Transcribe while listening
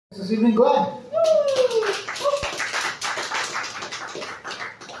This evening, Glenn.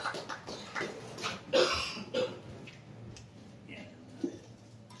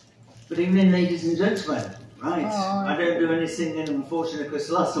 Good evening, ladies and gentlemen. Right, I don't do any singing, unfortunately, because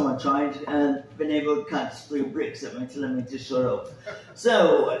the last time I tried, been able to catch 3 bricks at me telling me to shut up.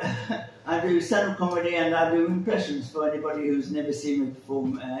 So, I do stand-up comedy and I do impressions for anybody who's never seen me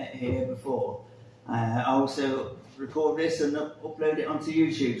perform here before. I also record this and upload it onto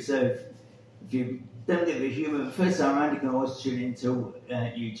YouTube, so if you don't get the humour the first time around, you can always tune into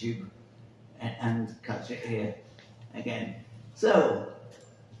YouTube and catch it here again. So,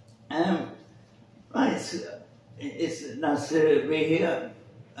 right, it's nice to be here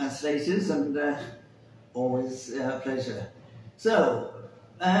at Slater's and always a pleasure. So,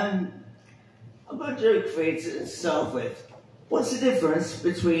 I've got a joke for you to start with. What's the difference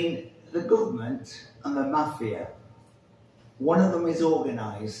between the government and the mafia? One of them is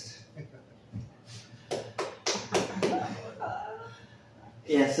organised.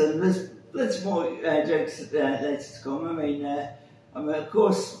 Yes, and there's lots more jokes later to come. I mean, of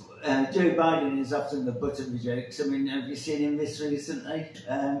course, Joe Biden is often the butt of the jokes. I mean, have you seen him this recently?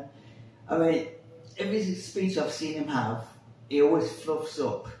 I mean, every speech I've seen him have, he always fluffs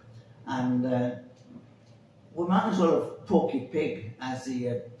up. And we might as well have Porky Pig as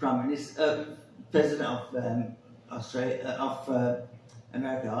the President of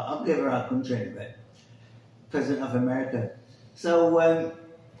America. I'll give her our country in a bit. President of America. So,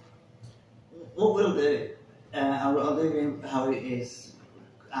 what we'll do, I'll do him how it is,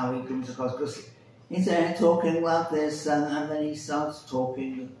 how he comes across, because he's talking like this, and then he starts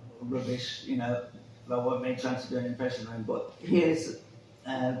talking rubbish, you know, about what me trying to do an impression of him. But here's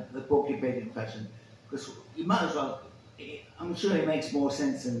the Porky Pig impression, because you might as well, I'm sure he makes more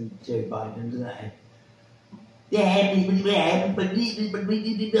sense than Joe Biden, doesn't he? Yeah,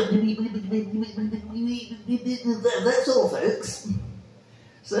 that's all, folks.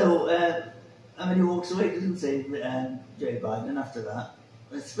 So, I mean, he walks away, doesn't he, Joe Biden, after that?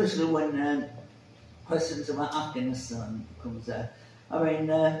 Especially when questions about Afghanistan comes out. I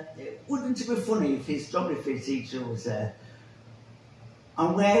mean, wouldn't it be funny if his geography teacher was there?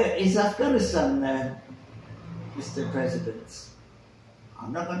 And where is Afghanistan, Mr. President?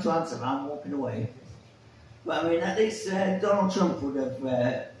 I'm not going to answer that, I'm walking away. But I mean, at least Donald Trump would have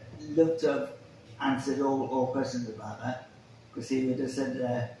loved to have answered all questions about that, because he would have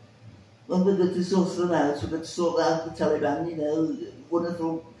said, well, we've got to sort them out, we've got to sort out the Taliban, you know,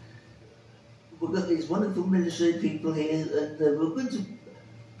 wonderful, we've got these wonderful military people here, and we're going to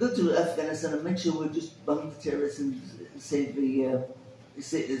go to Afghanistan and make sure we just bomb the terrorists and save the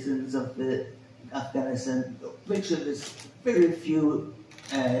citizens of Afghanistan, make sure there's very few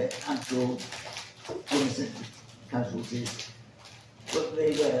actual innocent casualties. But there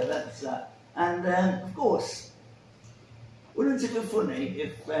you go, that's that. And of course, wouldn't it be funny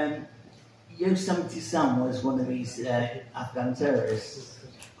if Yosemite Sam was one of these Afghan terrorists?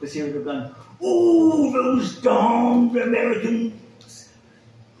 Because he would have gone, oh, those darned Americans,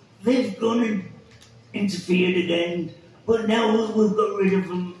 they've gone and interfered again, but now we've got rid of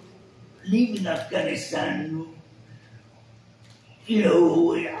them, leaving Afghanistan. You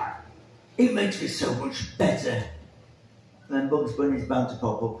know, it makes me so much better. Then Bugs Bunny's bound to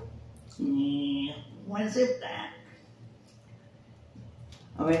pop up. When's it back?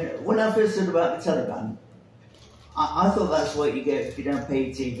 I mean, when I first heard about the Taliban, I thought that's what you get if you don't pay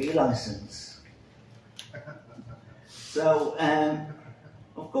your TV license. So,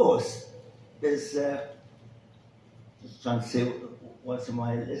 of course, there's, just trying to see what's on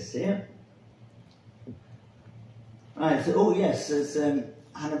my list here. Right, so, oh yes, there's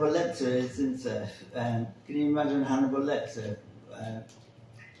Hannibal Lecter, isn't there? Can you imagine Hannibal Lecter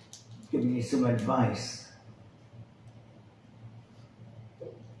giving you some advice?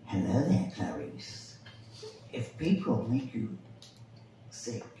 Hello there, Clarice. If people make you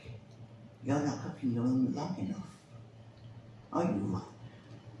sick, you're not cooking your own long enough, are you?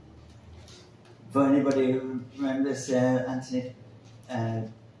 For anybody who remembers Anthony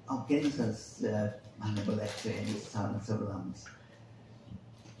Hopkins as Hannibal Lecter in his Silence of the Lambs.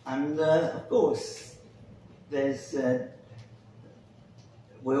 And of course, there's,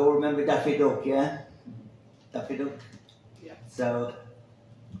 we all remember Daffy Duck, yeah? Daffy Duck? Yeah. So,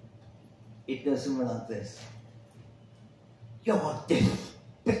 it does something like this. You're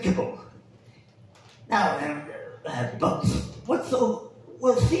despicable. Now, Bugs,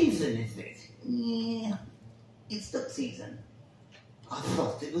 what season is it? Yeah, it's duck season. I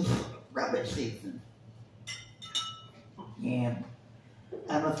thought it was rabbit season. Yeah.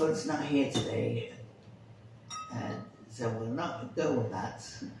 And my phone's not here today, so we'll not go with that.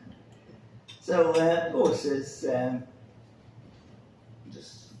 So, of course, there's,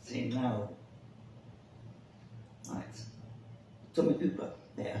 just seeing now, right, Tommy Cooper,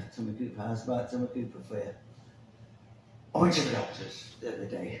 yeah, Tommy Cooper, how's about Tommy Cooper for you? I went to the doctor's the other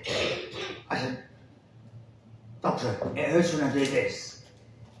day. I said, "Doctor, it hurts when I do this."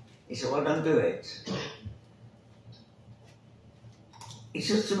 He said, "Well, don't do it." He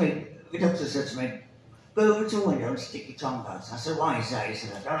says to me, the doctor said to me, "Go over to the window and stick your tongue out." I said, "Why is that?" He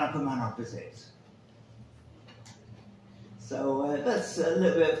said, "I don't like a man opposite." So that's a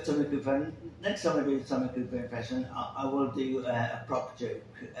little bit of Tommy Cooper. Next time I do a Tommy Cooper impression, I will do a prop joke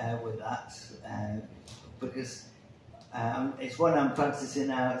with that, because it's one I'm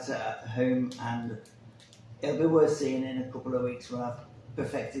practicing out at home, and it'll be worth seeing in a couple of weeks when I've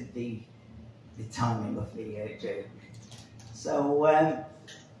perfected the timing of the joke. So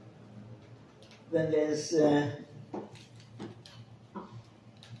then there's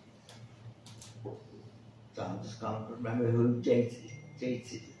so I just can't remember who JT,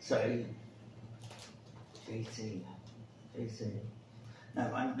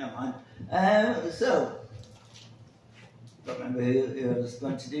 never mind. So don't remember who I was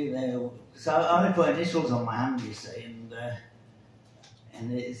going to do there. So I only put initials on my hand, you see,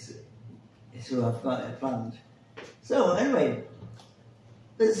 and it's who I've got it planned. So anyway,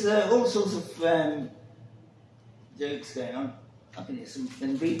 there's all sorts of jokes going on. I think it's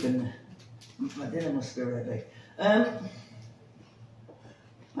something beeping. My dinner must be ready. I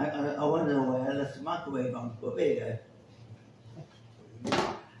wonder where I left the microwave on, but there you go.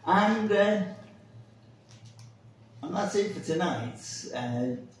 And that's it for tonight,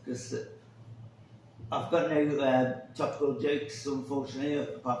 because I've got no topical jokes, unfortunately,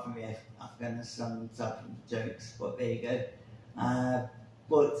 apart from the Afghanistan type of jokes, but there you go.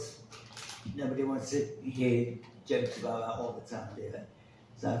 But nobody wants to hear jokes about that all the time, do they?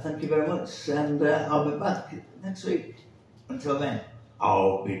 So thank you very much, and I'll be back next week. Until then,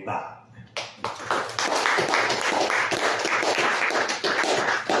 I'll be back.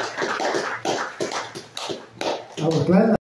 I was glad